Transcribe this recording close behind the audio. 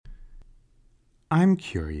I'm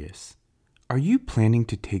curious. Are you planning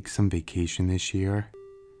to take some vacation this year?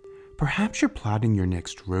 Perhaps you're plotting your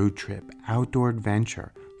next road trip, outdoor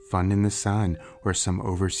adventure, fun in the sun, or some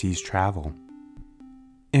overseas travel.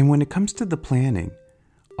 And when it comes to the planning,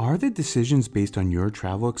 are the decisions based on your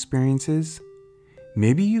travel experiences?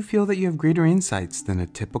 Maybe you feel that you have greater insights than a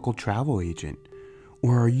typical travel agent.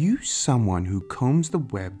 Or are you someone who combs the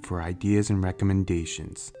web for ideas and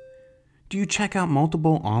recommendations? Do you check out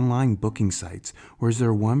multiple online booking sites, or is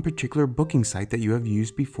there one particular booking site that you have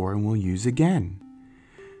used before and will use again?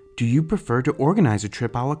 Do you prefer to organize a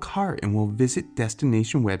trip a la carte and will visit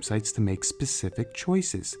destination websites to make specific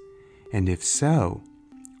choices? And if so,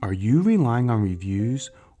 are you relying on reviews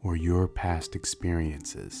or your past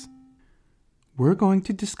experiences? We're going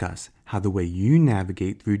to discuss how the way you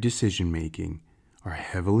navigate through decision making are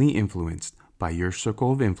heavily influenced by your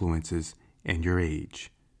circle of influences and your age.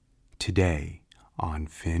 Today on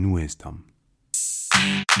Finn Wisdom.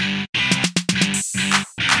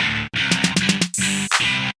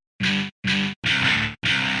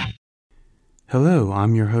 Hello,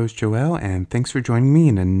 I'm your host Joel, and thanks for joining me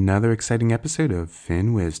in another exciting episode of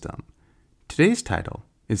Finn Wisdom. Today's title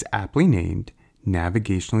is aptly named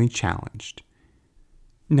Navigationally Challenged.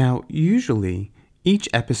 Now, usually, each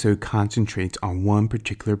episode concentrates on one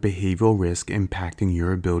particular behavioral risk impacting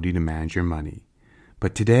your ability to manage your money.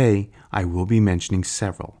 But today, I will be mentioning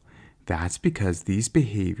several. That's because these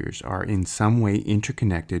behaviors are in some way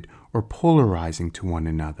interconnected or polarizing to one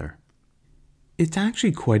another. It's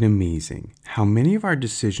actually quite amazing how many of our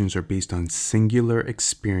decisions are based on singular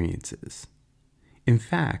experiences. In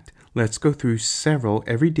fact, let's go through several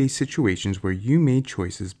everyday situations where you made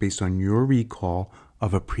choices based on your recall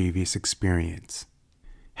of a previous experience.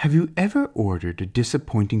 Have you ever ordered a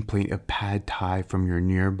disappointing plate of pad thai from your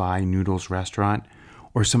nearby noodles restaurant,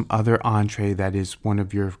 or some other entree that is one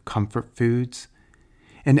of your comfort foods?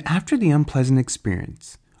 And after the unpleasant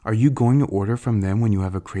experience, are you going to order from them when you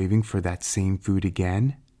have a craving for that same food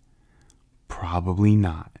again? Probably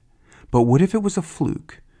not. But what if it was a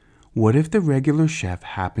fluke? What if the regular chef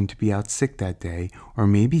happened to be out sick that day, or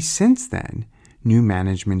maybe since then, new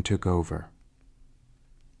management took over?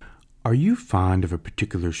 Are you fond of a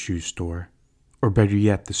particular shoe store? Or better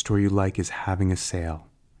yet, the store you like is having a sale,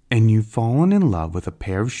 and you've fallen in love with a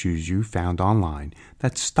pair of shoes you found online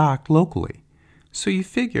that's stocked locally. So you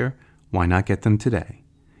figure, why not get them today?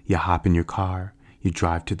 You hop in your car, you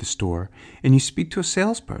drive to the store, and you speak to a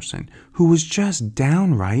salesperson who was just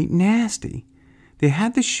downright nasty. They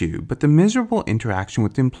had the shoe, but the miserable interaction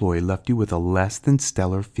with the employee left you with a less than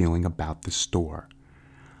stellar feeling about the store.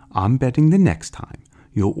 I'm betting the next time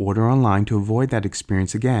you'll order online to avoid that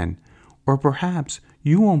experience again, or perhaps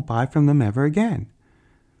you won't buy from them ever again.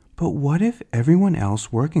 But what if everyone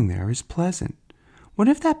else working there is pleasant? What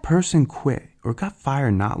if that person quit or got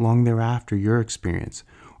fired not long thereafter your experience?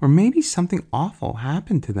 Or maybe something awful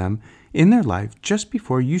happened to them in their life just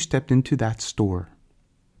before you stepped into that store.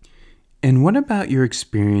 And what about your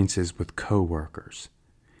experiences with coworkers?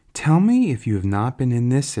 Tell me if you have not been in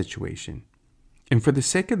this situation. And for the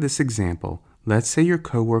sake of this example, let's say your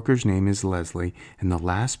coworker's name is Leslie, and the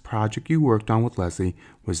last project you worked on with Leslie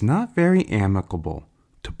was not very amicable,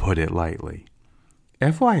 to put it lightly.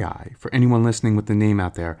 FYI, for anyone listening with the name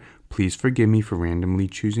out there, please forgive me for randomly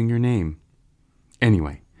choosing your name.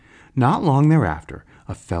 Anyway, not long thereafter,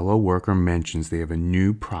 a fellow worker mentions they have a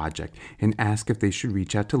new project and asks if they should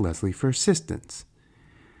reach out to Leslie for assistance.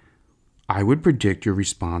 I would predict your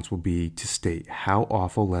response will be to state how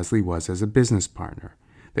awful Leslie was as a business partner,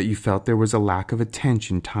 that you felt there was a lack of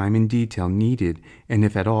attention, time, and detail needed, and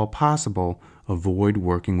if at all possible, avoid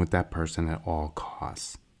working with that person at all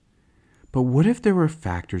costs. But what if there were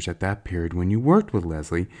factors at that period when you worked with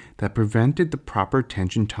Leslie that prevented the proper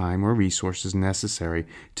attention, time, or resources necessary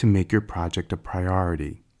to make your project a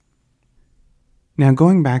priority? Now,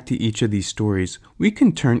 going back to each of these stories, we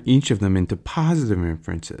can turn each of them into positive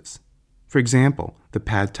inferences. For example, the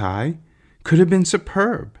pad thai could have been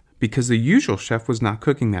superb because the usual chef was not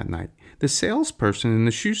cooking that night. The salesperson in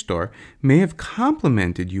the shoe store may have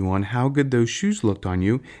complimented you on how good those shoes looked on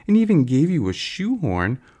you and even gave you a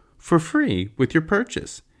shoehorn for free with your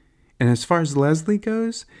purchase. And as far as Leslie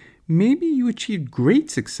goes, maybe you achieved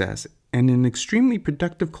great success and an extremely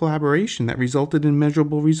productive collaboration that resulted in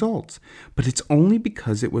measurable results. But it's only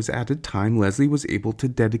because it was at a time Leslie was able to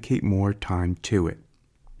dedicate more time to it.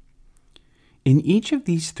 In each of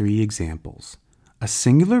these three examples, a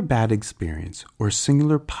singular bad experience or a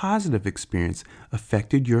singular positive experience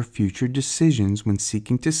affected your future decisions when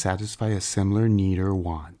seeking to satisfy a similar need or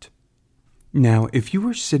want. Now, if you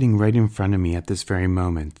were sitting right in front of me at this very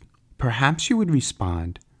moment, perhaps you would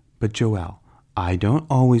respond, "But Joel, I don't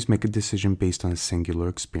always make a decision based on a singular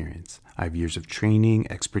experience. I have years of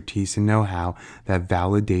training, expertise, and know-how that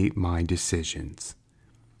validate my decisions.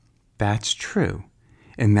 That's true,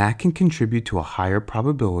 and that can contribute to a higher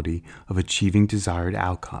probability of achieving desired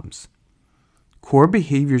outcomes. Core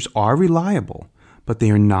behaviors are reliable, but they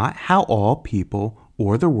are not how all people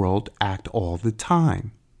or the world act all the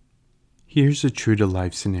time. Here's a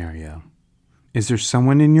true-to-life scenario. Is there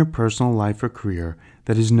someone in your personal life or career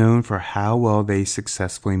that is known for how well they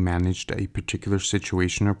successfully managed a particular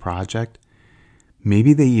situation or project?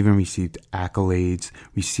 Maybe they even received accolades,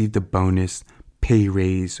 received a bonus, pay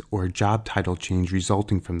raise, or a job title change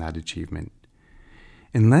resulting from that achievement.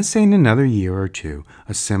 And let's say in another year or two,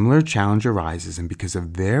 a similar challenge arises and because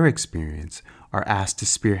of their experience are asked to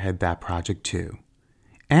spearhead that project too.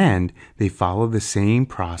 And they follow the same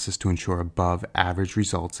process to ensure above average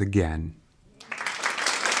results again.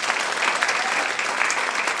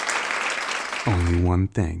 Only one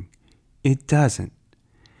thing. It doesn't.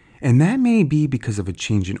 And that may be because of a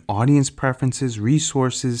change in audience preferences,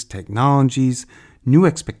 resources, technologies, new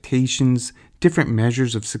expectations, different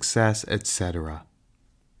measures of success, etc.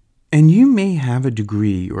 And you may have a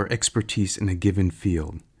degree or expertise in a given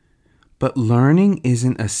field, but learning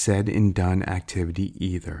isn't a said and done activity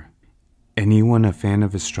either. Anyone a fan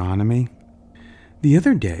of astronomy? The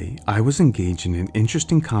other day, I was engaged in an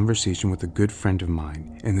interesting conversation with a good friend of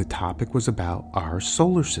mine, and the topic was about our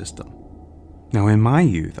solar system. Now, in my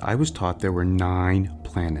youth, I was taught there were 9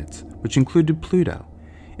 planets, which included Pluto,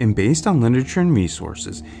 and based on literature and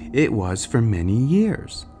resources, it was for many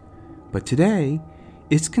years. But today,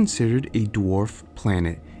 it's considered a dwarf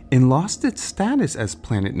planet and lost its status as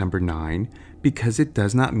planet number 9 because it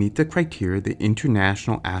does not meet the criteria the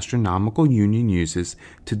International Astronomical Union uses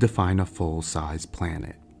to define a full-size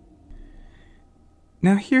planet.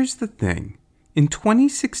 Now here's the thing. In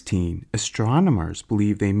 2016, astronomers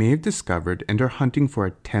believe they may have discovered and are hunting for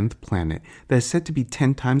a 10th planet that is said to be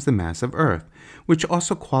 10 times the mass of Earth, which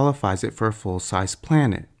also qualifies it for a full-size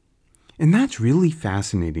planet. And that's really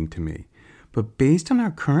fascinating to me. But based on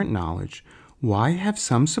our current knowledge, why have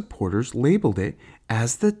some supporters labeled it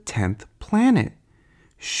as the 10th planet?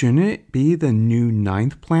 Shouldn't it be the new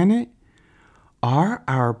 9th planet? Are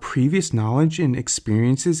our previous knowledge and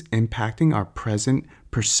experiences impacting our present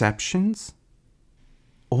perceptions?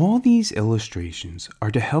 All these illustrations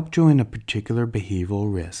are to help join a particular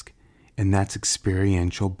behavioral risk, and that's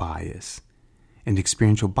experiential bias. And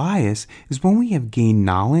experiential bias is when we have gained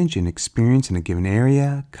knowledge and experience in a given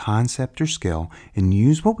area, concept, or skill and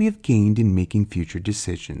use what we have gained in making future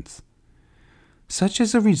decisions. Such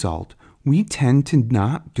as a result, we tend to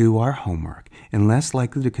not do our homework and less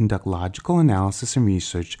likely to conduct logical analysis and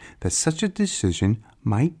research that such a decision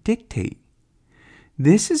might dictate.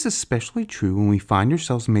 This is especially true when we find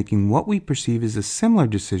ourselves making what we perceive as a similar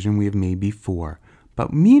decision we have made before,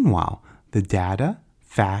 but meanwhile, the data,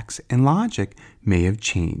 facts, and logic may have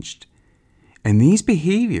changed. And these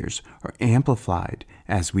behaviors are amplified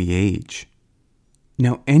as we age.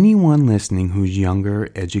 Now, anyone listening who's younger,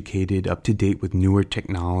 educated, up to date with newer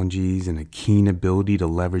technologies, and a keen ability to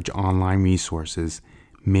leverage online resources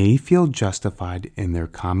may feel justified in their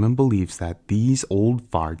common beliefs that these old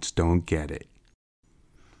farts don't get it.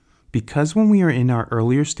 Because when we are in our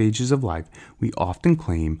earlier stages of life, we often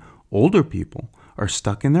claim older people are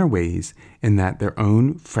stuck in their ways and that their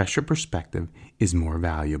own fresher perspective is more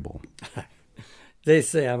valuable. They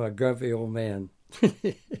say I'm a grumpy old man.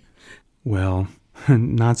 Well,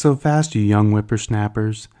 not so fast, you young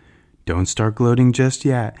whippersnappers. Don't start gloating just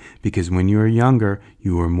yet, because when you are younger,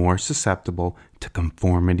 you are more susceptible to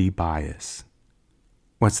conformity bias.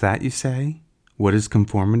 What's that, you say? What is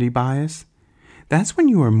conformity bias? That's when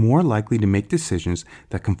you are more likely to make decisions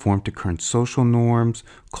that conform to current social norms,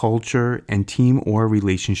 culture, and team or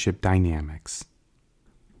relationship dynamics.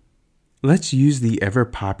 Let's use the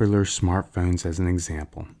ever-popular smartphones as an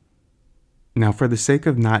example. Now, for the sake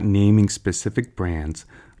of not naming specific brands,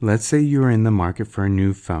 let's say you are in the market for a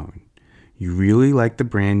new phone. You really like the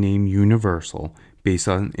brand name Universal based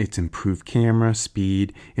on its improved camera,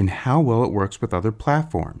 speed, and how well it works with other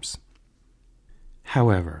platforms.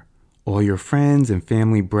 However, all your friends and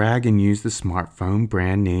family brag and use the smartphone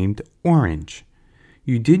brand named Orange.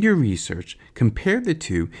 You did your research, compared the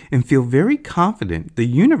two, and feel very confident the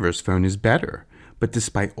Universe phone is better. But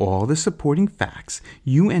despite all the supporting facts,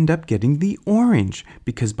 you end up getting the Orange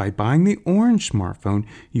because by buying the Orange smartphone,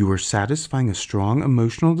 you are satisfying a strong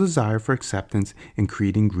emotional desire for acceptance and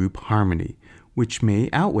creating group harmony, which may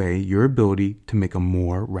outweigh your ability to make a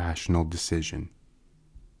more rational decision.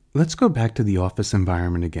 Let's go back to the office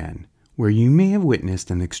environment again, where you may have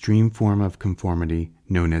witnessed an extreme form of conformity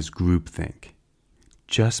known as groupthink.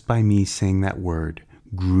 just by me saying that word,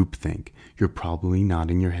 groupthink. You're probably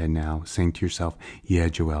nodding your head now, saying to yourself, yeah,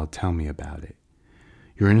 Joel, tell me about it.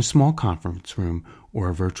 You're in a small conference room or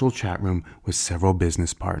a virtual chat room with several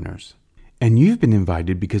business partners. And you've been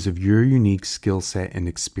invited because of your unique skill set and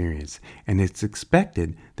experience, and it's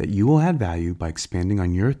expected that you will add value by expanding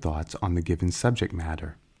on your thoughts on the given subject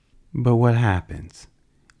matter. But what happens?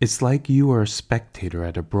 It's like you are a spectator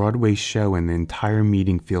at a Broadway show and the entire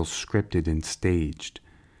meeting feels scripted and staged.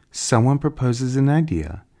 Someone proposes an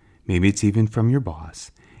idea, maybe it's even from your boss,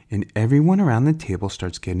 and everyone around the table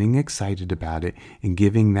starts getting excited about it and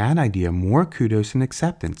giving that idea more kudos and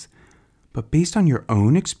acceptance. But based on your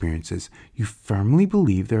own experiences, you firmly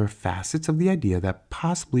believe there are facets of the idea that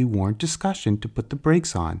possibly warrant discussion to put the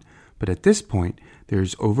brakes on. But at this point, there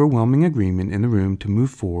is overwhelming agreement in the room to move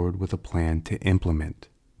forward with a plan to implement.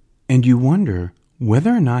 And you wonder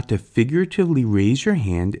whether or not to figuratively raise your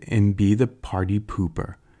hand and be the party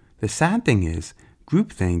pooper. The sad thing is,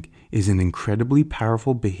 groupthink is an incredibly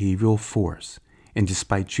powerful behavioral force. And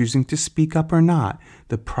despite choosing to speak up or not,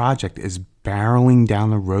 the project is barreling down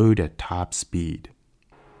the road at top speed.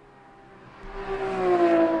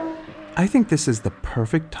 I think this is the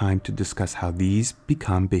perfect time to discuss how these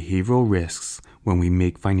become behavioral risks when we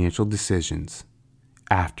make financial decisions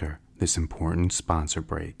after this important sponsor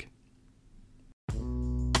break.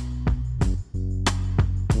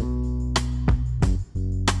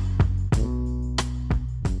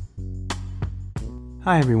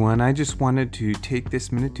 Hi everyone, I just wanted to take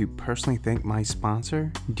this minute to personally thank my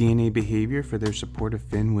sponsor, DNA Behavior, for their support of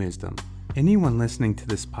Fin Wisdom. Anyone listening to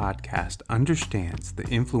this podcast understands the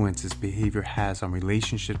influences behavior has on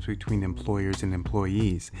relationships between employers and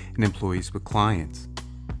employees with clients.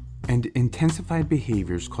 And intensified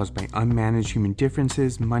behaviors caused by unmanaged human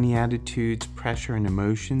differences, money attitudes, pressure, and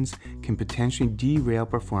emotions can potentially derail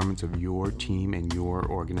performance of your team and your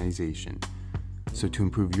organization. So to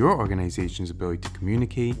improve your organization's ability to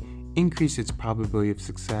communicate, increase its probability of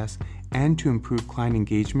success, and to improve client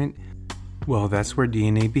engagement, well, that's where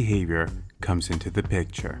DNA Behavior comes into the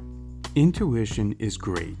picture. Intuition is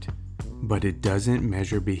great, but it doesn't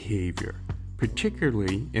measure behavior,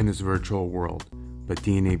 particularly in this virtual world, but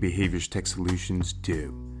DNA Behavior's tech solutions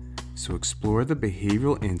do. So explore the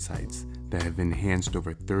behavioral insights that have enhanced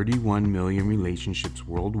over 31 million relationships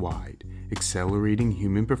worldwide, accelerating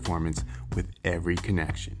human performance with every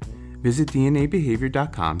connection. Visit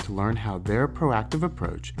DNABehavior.com to learn how their proactive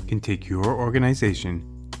approach can take your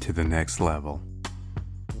organization to the next level.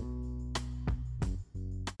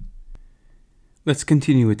 Let's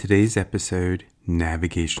continue with today's episode,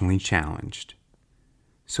 Navigationally Challenged.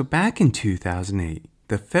 So back in 2008,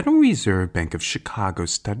 the Federal Reserve Bank of Chicago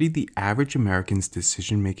studied the average American's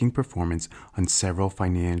decision-making performance on several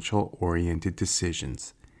financial-oriented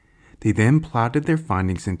decisions. They then plotted their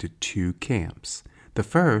findings into two camps. The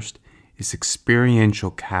first is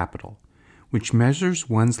experiential capital, which measures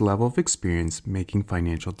one's level of experience making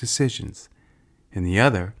financial decisions. And the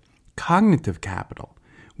other, cognitive capital,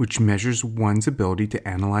 which measures one's ability to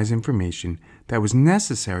analyze information that was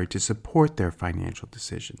necessary to support their financial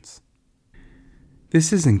decisions.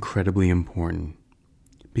 This is incredibly important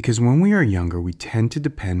because when we are younger, we tend to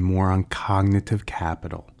depend more on cognitive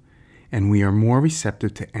capital, and we are more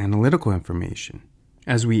receptive to analytical information.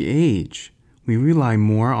 As we age, we rely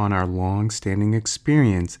more on our long-standing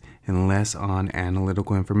experience and less on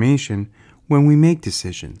analytical information when we make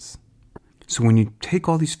decisions. So when you take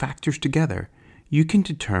all these factors together, you can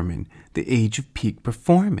determine the age of peak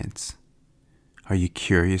performance. Are you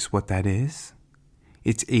curious what that is?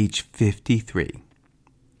 It's age 53.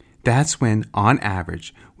 That's when, on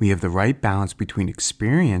average, we have the right balance between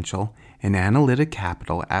experiential and analytic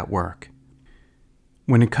capital at work.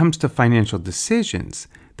 When it comes to financial decisions,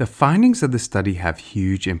 the findings of the study have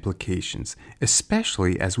huge implications,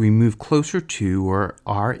 especially as we move closer to or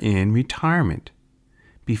are in retirement.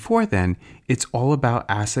 Before then, it's all about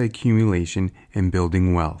asset accumulation and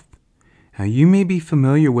building wealth. Now, you may be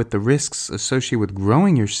familiar with the risks associated with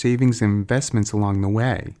growing your savings and investments along the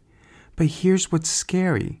way. But here's what's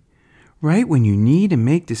scary. Right when you need to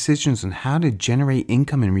make decisions on how to generate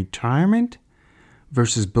income in retirement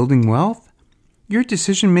versus building wealth, your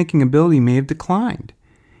decision-making ability may have declined.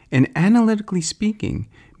 And analytically speaking,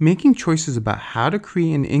 making choices about how to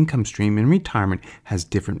create an income stream in retirement has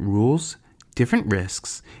different rules, different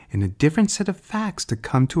risks, and a different set of facts to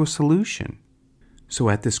come to a solution. So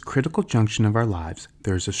at this critical junction of our lives,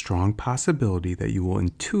 there is a strong possibility that you will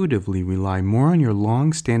intuitively rely more on your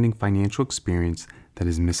long-standing financial experience that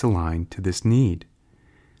is misaligned to this need.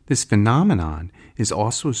 This phenomenon is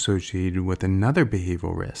also associated with another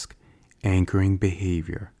behavioral risk, anchoring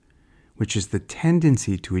behavior, which is the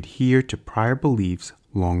tendency to adhere to prior beliefs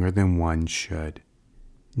longer than one should.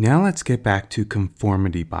 Now let's get back to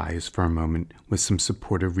conformity bias for a moment with some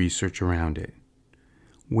supportive research around it.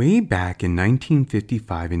 Way back in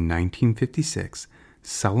 1955 and 1956,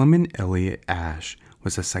 Solomon Elliott Asch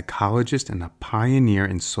was a psychologist and a pioneer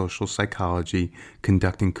in social psychology,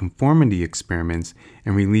 conducting conformity experiments,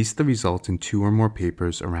 and released the results in 2 or more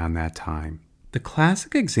papers around that time. The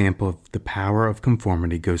classic example of the power of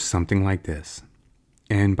conformity goes something like this.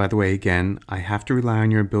 And by the way, again, I have to rely on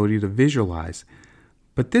your ability to visualize,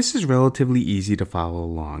 but this is relatively easy to follow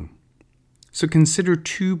along. So consider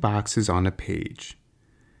 2 boxes on a page.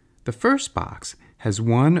 The first box has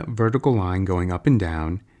one vertical line going up and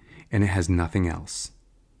down, and it has nothing else.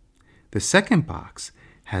 The second box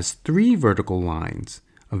has 3 vertical lines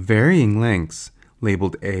of varying lengths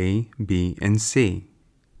labeled A, B, and C.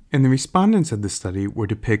 And the respondents of the study were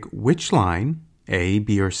to pick which line, A,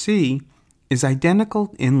 B, or C, is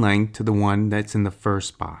identical in length to the one that's in the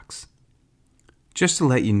first box. Just to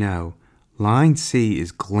let you know, line C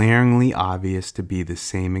is glaringly obvious to be the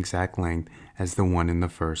same exact length as the one in the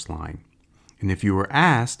first line. And if you were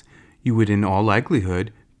asked, you would in all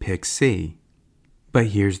likelihood pick C. But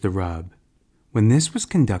here's the rub. When this was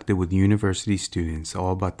conducted with university students,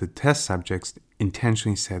 all but the test subjects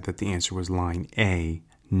intentionally said that the answer was line A,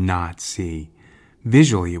 not C.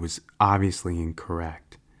 Visually, it was obviously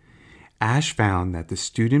incorrect. Asch found that the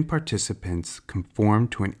student participants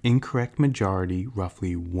conformed to an incorrect majority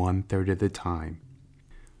roughly 1/3 of the time.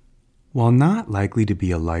 While not likely to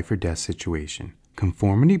be a life or death situation,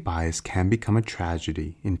 conformity bias can become a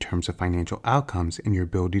tragedy in terms of financial outcomes and your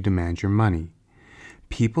ability to manage your money.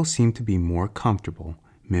 People seem to be more comfortable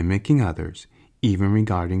mimicking others, even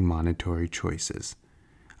regarding monetary choices.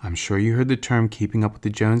 I'm sure you heard the term keeping up with the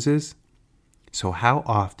Joneses. So how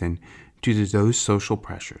often, due to those social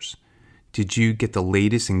pressures, did you get the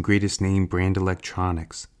latest and greatest name brand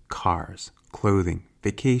electronics, cars, clothing,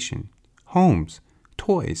 vacation, homes,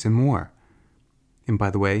 toys, and more? And by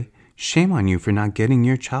the way, shame on you for not getting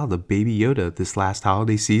your child a Baby Yoda this last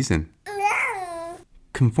holiday season.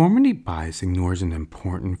 Conformity bias ignores an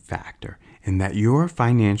important factor in that your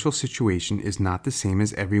financial situation is not the same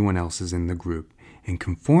as everyone else's in the group, and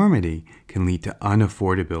conformity can lead to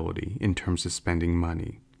unaffordability in terms of spending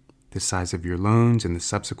money. The size of your loans and the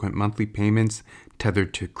subsequent monthly payments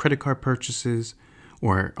tethered to credit card purchases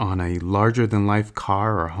or on a larger-than-life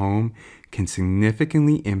car or home can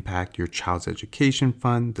significantly impact your child's education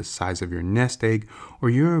fund, the size of your nest egg, or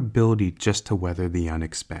your ability just to weather the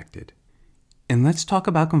unexpected. And let's talk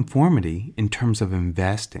about conformity in terms of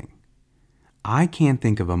investing. I can't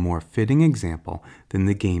think of a more fitting example than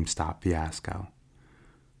the GameStop fiasco.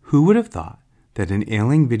 Who would have thought that an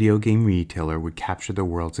ailing video game retailer would capture the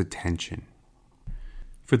world's attention?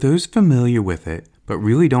 For those familiar with it, but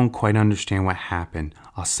really don't quite understand what happened,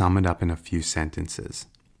 I'll sum it up in a few sentences.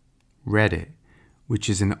 Reddit, which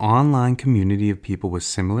is an online community of people with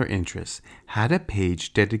similar interests, had a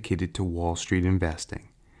page dedicated to Wall Street investing.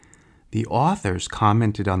 The authors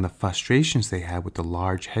commented on the frustrations they had with the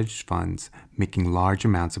large hedge funds making large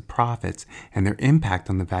amounts of profits and their impact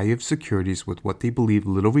on the value of securities with what they believed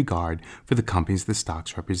little regard for the companies the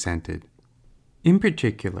stocks represented. In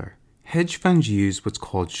particular, hedge funds use what's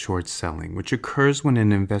called short selling, which occurs when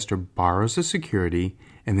an investor borrows a security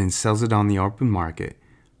and then sells it on the open market,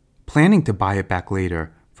 planning to buy it back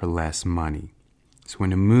later for less money. So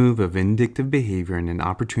in a move of vindictive behavior and an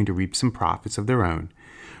opportunity to reap some profits of their own,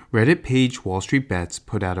 Reddit page Wall Street Bets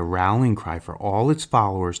put out a rallying cry for all its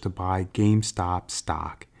followers to buy GameStop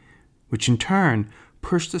stock, which in turn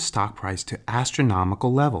pushed the stock price to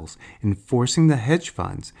astronomical levels, and forcing the hedge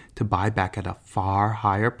funds to buy back at a far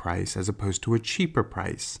higher price as opposed to a cheaper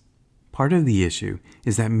price. Part of the issue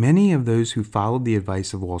is that many of those who followed the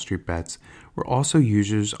advice of Wall Street Bets were also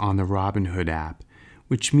users on the Robinhood app,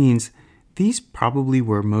 which means these probably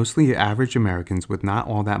were mostly average Americans with not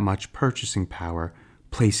all that much purchasing power,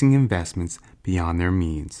 placing investments beyond their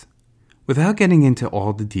means. Without getting into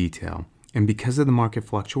all the detail, and because of the market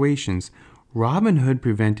fluctuations, Robinhood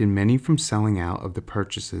prevented many from selling out of the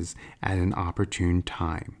purchases at an opportune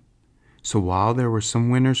time. So while there were some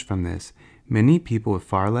winners from this, many people with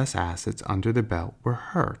far less assets under their belt were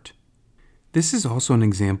hurt. This is also an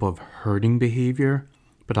example of herding behavior,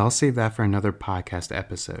 but I'll save that for another podcast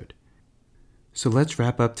episode. So let's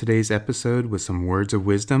wrap up today's episode with some words of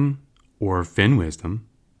wisdom, or Fin wisdom,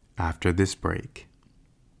 after this break.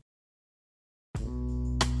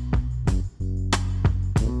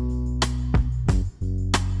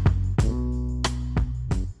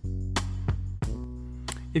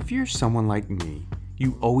 If you're someone like me,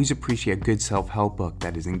 You always appreciate a good self-help book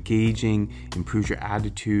that is engaging, improves your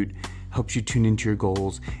attitude, helps you tune into your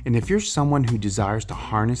goals. And if you're someone who desires to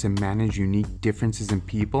harness and manage unique differences in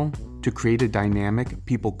people to create a dynamic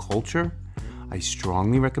people culture, I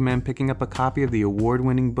strongly recommend picking up a copy of the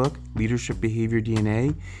award-winning book, Leadership Behavior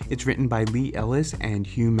DNA. It's written by Lee Ellis and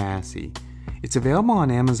Hugh Massey. It's available on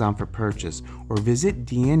Amazon for purchase, or visit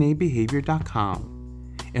dnabehavior.com.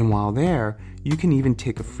 And while there, you can even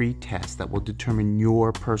take a free test that will determine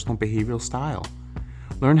your personal behavioral style.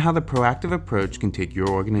 Learn how the proactive approach can take your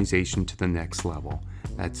organization to the next level.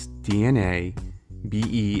 That's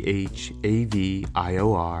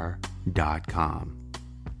dnabehavior.com.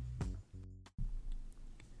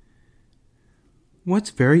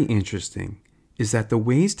 What's very interesting is that the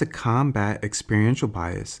ways to combat experiential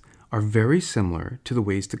bias are very similar to the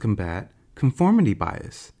ways to combat conformity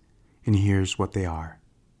bias. And here's what they are.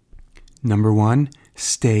 Number 1,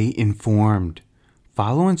 stay informed.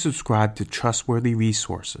 Follow and subscribe to trustworthy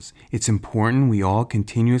resources. It's important we all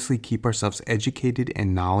continuously keep ourselves educated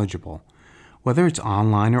and knowledgeable. Whether it's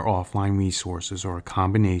online or offline resources or a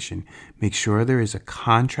combination, make sure there is a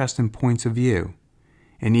contrast in points of view.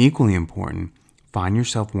 And equally important, find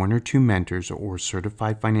yourself 1 or 2 mentors or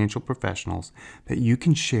certified financial professionals that you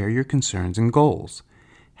can share your concerns and goals.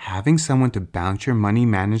 Having someone to bounce your money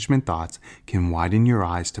management thoughts can widen your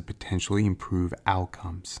eyes to potentially improve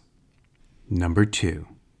outcomes. Number 2,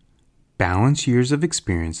 balance years of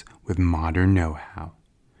experience with modern know-how.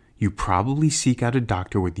 You probably seek out a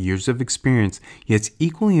doctor with years of experience, yet it's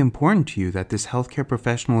equally important to you that this healthcare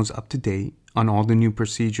professional is up to date on all the new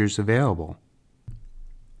procedures available.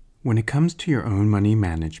 When it comes to your own money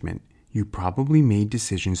management, you probably made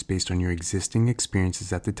decisions based on your existing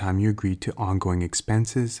experiences at the time you agreed to ongoing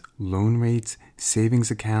expenses, loan rates,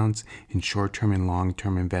 savings accounts, and short-term and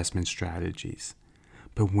long-term investment strategies.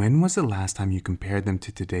 But when was the last time you compared them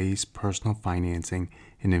to today's personal financing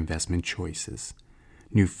and investment choices?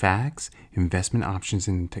 New facts, investment options,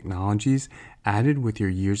 and technologies added with your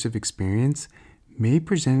years of experience may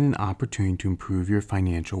present an opportunity to improve your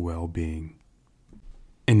financial well-being.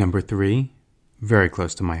 And number 3, very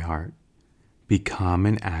close to my heart, become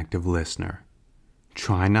an active listener.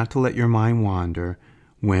 Try not to let your mind wander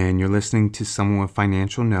when you're listening to someone with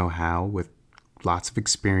financial know-how, with lots of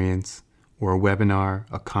experience, or a webinar,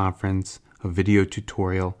 a conference, a video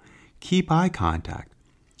tutorial. Keep eye contact.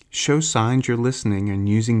 Show signs you're listening and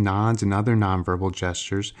using nods and other nonverbal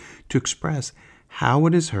gestures to express how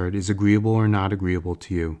what is heard is agreeable or not agreeable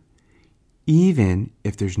to you, even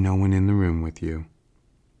if there's no one in the room with you.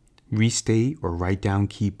 Restate or write down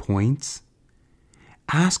key points.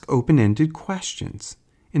 Ask open-ended questions.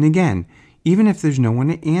 And again, even if there's no one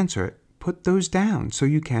to answer it, put those down so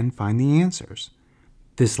you can find the answers.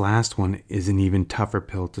 This last one is an even tougher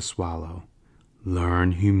pill to swallow.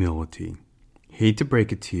 Learn humility. Hate to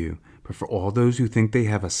break it to you, but for all those who think they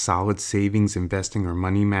have a solid savings, investing, or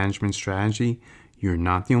money management strategy, you're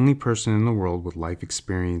not the only person in the world with life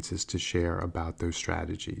experiences to share about those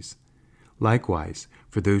strategies. Likewise,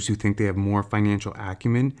 for those who think they have more financial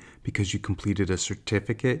acumen because you completed a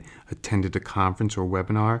certificate, attended a conference or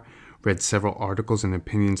webinar, read several articles and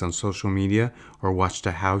opinions on social media, or watched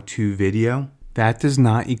a how-to video, that does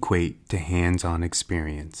not equate to hands-on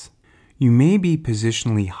experience. You may be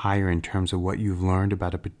positionally higher in terms of what you've learned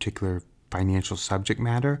about a particular financial subject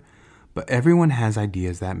matter, but everyone has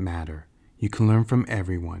ideas that matter. You can learn from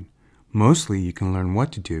everyone. Mostly you can learn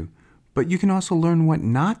what to do, but you can also learn what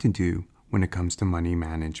not to do when it comes to money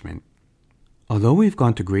management. Although we've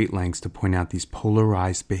gone to great lengths to point out these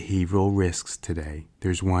polarized behavioral risks today,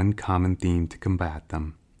 there's one common theme to combat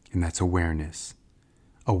them, and that's awareness.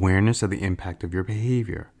 Awareness of the impact of your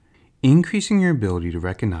behavior. Increasing your ability to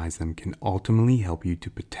recognize them can ultimately help you to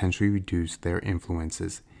potentially reduce their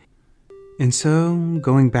influences. And so,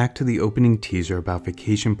 going back to the opening teaser about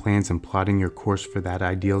vacation plans and plotting your course for that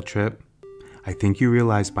ideal trip, I think you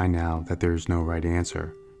realize by now that there is no right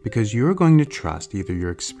answer, because you're going to trust either your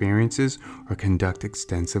experiences or conduct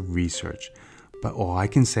extensive research. But all I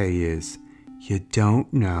can say is, you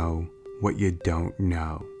don't know what you don't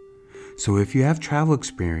know. So if you have travel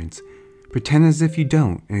experience, pretend as if you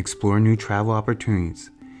don't and explore new travel opportunities.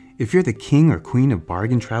 If you're the king or queen of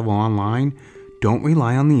bargain travel online, don't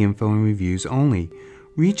rely on the info and reviews only.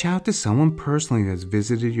 Reach out to someone personally that's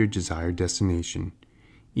visited your desired destination.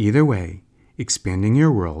 Either way, expanding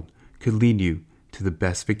your world could lead you to the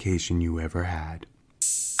best vacation you ever had.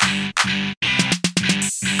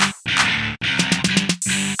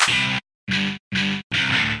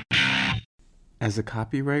 As a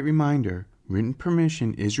copyright reminder, written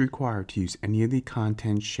permission is required to use any of the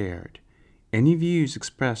content shared. Any views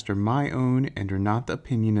expressed are my own and are not the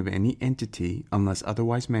opinion of any entity unless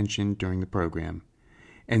otherwise mentioned during the program.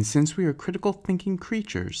 And since we are critical thinking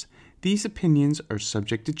creatures, these opinions are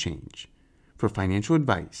subject to change. For financial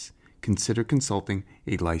advice, consider consulting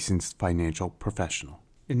a licensed financial professional.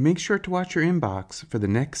 And make sure to watch your inbox for the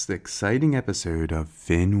next exciting episode of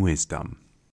Fin Wisdom.